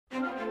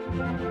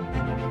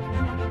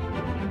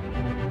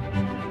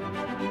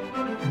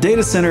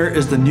Data center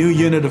is the new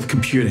unit of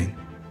computing.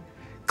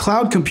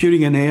 Cloud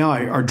computing and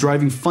AI are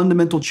driving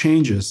fundamental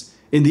changes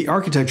in the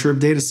architecture of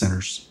data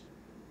centers.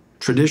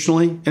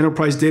 Traditionally,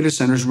 enterprise data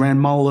centers ran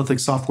monolithic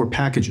software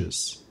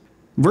packages.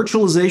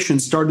 Virtualization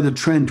started the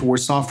trend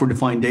towards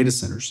software-defined data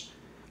centers,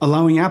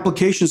 allowing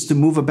applications to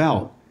move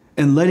about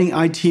and letting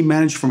IT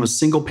manage from a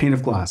single pane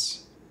of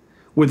glass.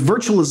 With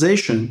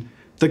virtualization,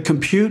 the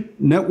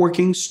compute,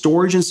 networking,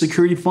 storage, and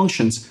security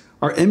functions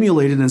are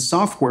emulated in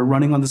software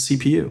running on the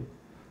CPU.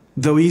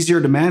 Though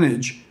easier to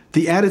manage,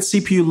 the added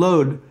CPU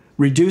load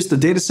reduced the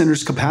data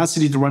center's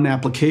capacity to run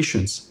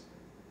applications,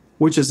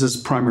 which is its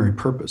primary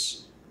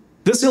purpose.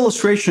 This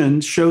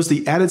illustration shows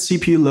the added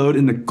CPU load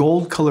in the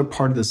gold-colored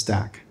part of the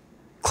stack.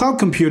 Cloud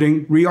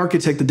computing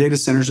re-architected the data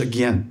centers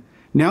again,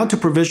 now to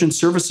provision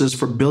services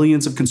for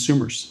billions of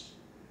consumers.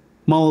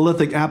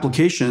 Monolithic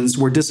applications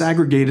were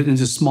disaggregated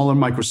into smaller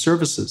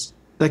microservices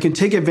that can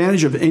take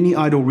advantage of any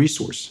idle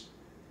resource.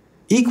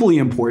 Equally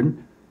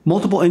important,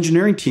 multiple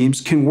engineering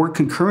teams can work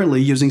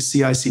concurrently using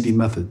CI/CD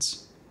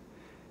methods.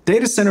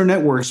 Data center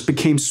networks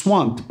became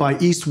swamped by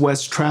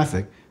east-west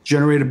traffic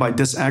generated by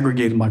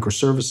disaggregated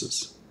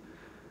microservices.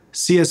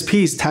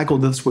 CSPs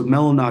tackled this with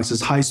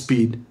Mellanox's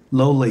high-speed,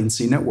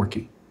 low-latency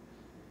networking.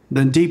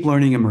 Then deep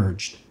learning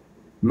emerged.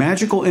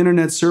 Magical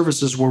internet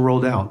services were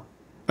rolled out,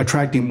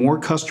 attracting more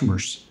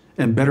customers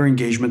and better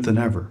engagement than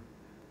ever.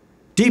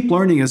 Deep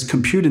learning is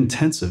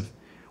compute-intensive,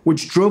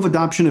 which drove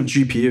adoption of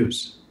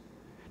GPUs.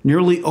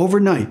 Nearly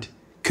overnight,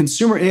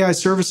 consumer AI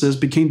services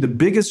became the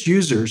biggest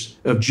users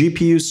of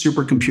GPU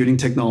supercomputing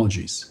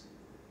technologies.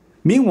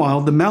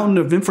 Meanwhile, the mountain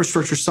of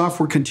infrastructure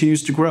software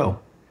continues to grow.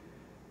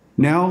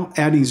 Now,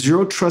 adding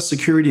zero-trust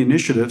security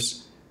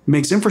initiatives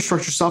makes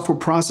infrastructure software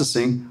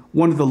processing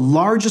one of the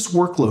largest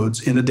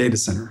workloads in a data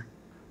center.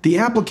 The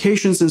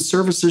applications and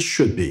services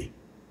should be.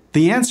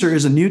 The answer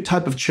is a new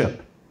type of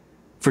chip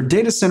for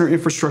data center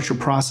infrastructure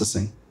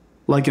processing,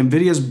 like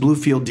NVIDIA's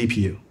BlueField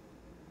DPU.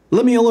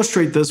 Let me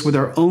illustrate this with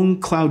our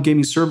own cloud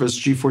gaming service,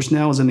 GeForce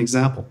Now, as an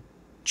example.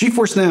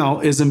 GeForce Now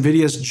is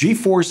NVIDIA's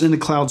GeForce in the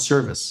Cloud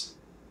service.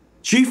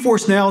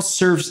 GeForce Now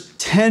serves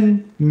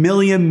 10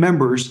 million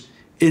members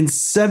in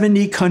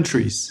 70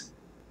 countries.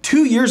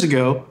 2 years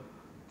ago,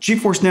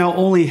 GeForce Now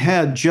only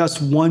had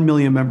just 1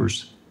 million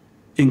members.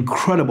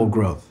 Incredible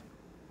growth.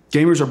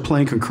 Gamers are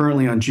playing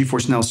concurrently on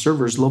GeForce Now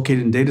servers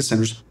located in data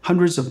centers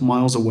hundreds of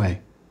miles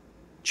away.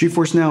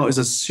 GeForce Now is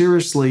a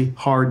seriously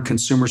hard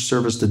consumer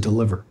service to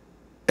deliver.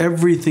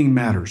 Everything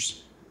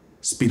matters.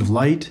 Speed of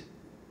light,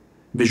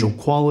 visual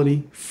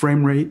quality,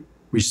 frame rate,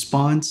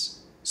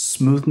 response,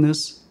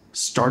 smoothness,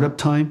 startup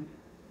time,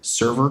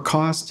 server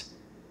cost,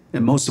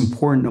 and most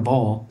important of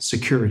all,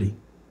 security.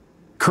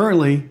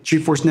 Currently,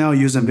 GeForce Now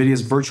uses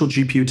NVIDIA's virtual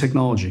GPU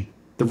technology.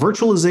 The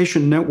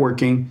virtualization,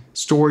 networking,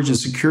 storage, and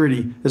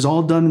security is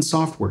all done in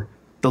software.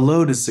 The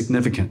load is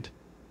significant.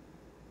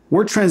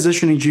 We're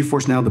transitioning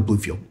GeForce Now to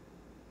BlueField.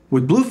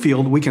 With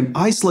BlueField, we can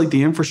isolate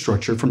the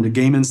infrastructure from the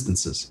game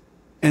instances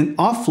and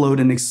offload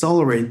and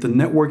accelerate the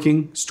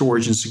networking,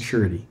 storage, and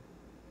security.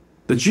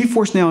 The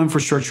GeForce Now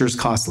infrastructure is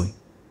costly.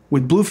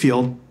 With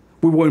BlueField,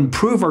 we will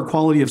improve our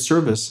quality of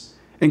service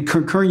and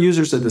concurrent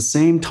users at the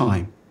same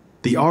time.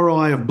 The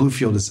ROI of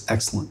BlueField is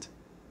excellent.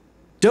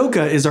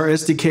 DOCA is our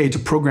SDK to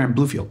program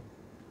BlueField.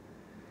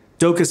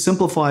 DOCA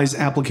simplifies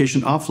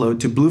application offload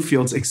to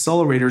BlueField's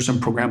accelerators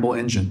and programmable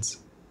engines.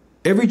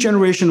 Every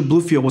generation of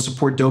BlueField will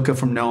support DOCA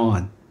from now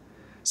on.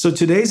 So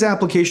today's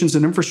applications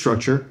and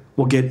infrastructure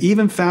will get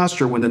even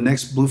faster when the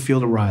next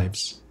BlueField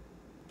arrives.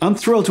 I'm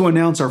thrilled to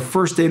announce our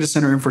first data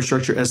center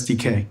infrastructure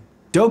SDK.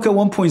 DOCA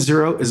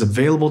 1.0 is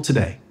available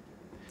today.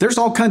 There's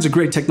all kinds of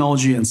great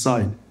technology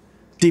inside.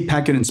 Deep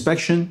packet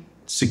inspection,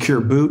 secure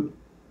boot,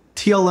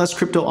 TLS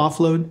crypto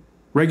offload,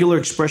 regular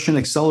expression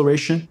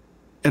acceleration,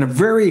 and a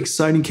very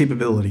exciting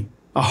capability,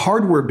 a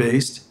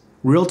hardware-based,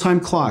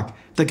 real-time clock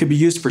that can be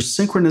used for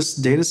synchronous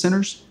data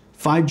centers,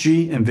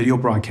 5G, and video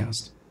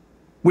broadcast.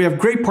 We have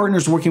great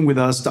partners working with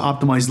us to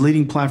optimize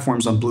leading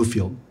platforms on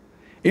BlueField,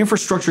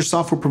 infrastructure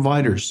software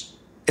providers,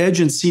 edge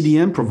and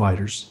CDN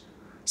providers,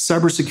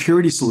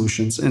 cybersecurity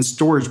solutions, and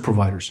storage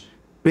providers.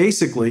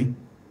 Basically,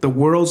 the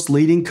world's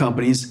leading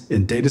companies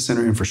in data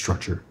center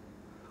infrastructure.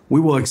 We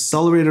will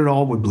accelerate it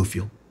all with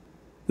BlueField.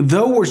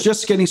 Though we're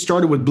just getting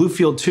started with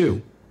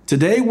BlueField-2,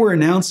 today we're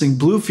announcing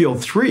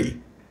BlueField-3,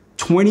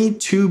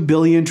 22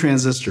 billion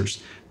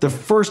transistors, the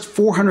first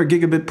 400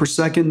 gigabit per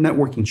second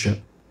networking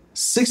chip,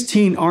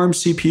 16 ARM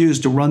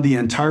CPUs to run the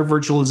entire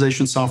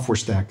virtualization software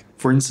stack,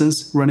 for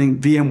instance, running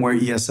VMware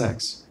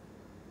ESX.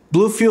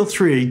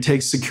 BlueField-3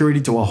 takes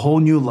security to a whole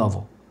new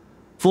level,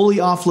 fully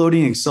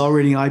offloading and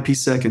accelerating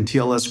IPsec and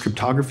TLS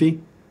cryptography,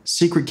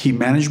 secret key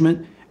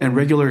management, and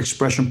regular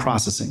expression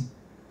processing.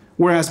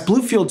 Whereas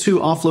BlueField-2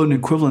 offload an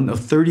equivalent of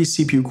 30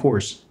 CPU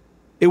cores.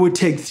 It would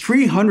take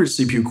 300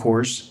 CPU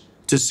cores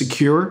to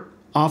secure,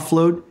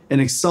 offload,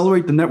 and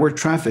accelerate the network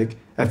traffic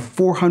at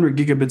 400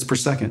 gigabits per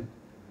second,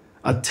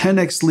 a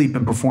 10x leap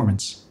in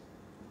performance.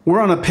 We're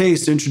on a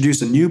pace to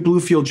introduce a new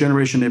BlueField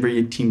generation every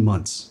 18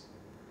 months.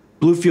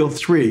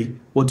 BlueField-3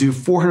 will do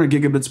 400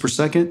 gigabits per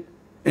second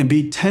and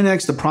be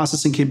 10x the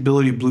processing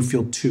capability of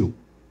BlueField-2.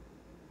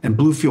 And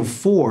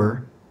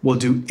BlueField-4 will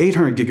do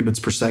 800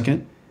 gigabits per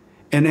second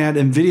and add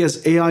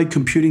NVIDIA's AI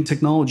computing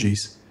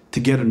technologies to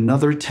get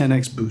another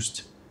 10x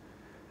boost.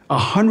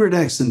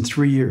 100x in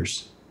 3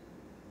 years.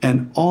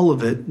 And all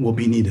of it will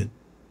be needed.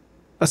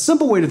 A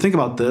simple way to think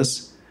about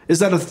this is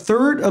that a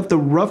third of the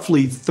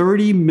roughly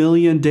 30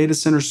 million data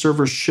center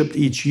servers shipped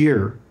each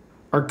year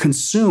are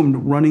consumed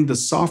running the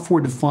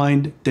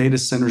software-defined data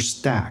center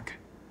stack.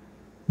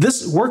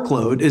 This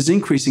workload is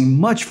increasing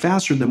much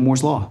faster than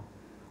Moore's Law.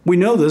 We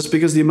know this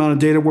because of the amount of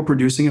data we're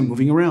producing and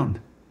moving around.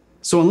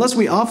 So unless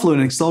we offload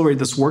and accelerate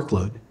this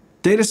workload,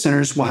 data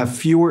centers will have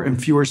fewer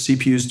and fewer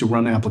CPUs to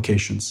run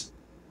applications.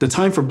 The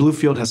time for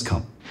BlueField has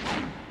come.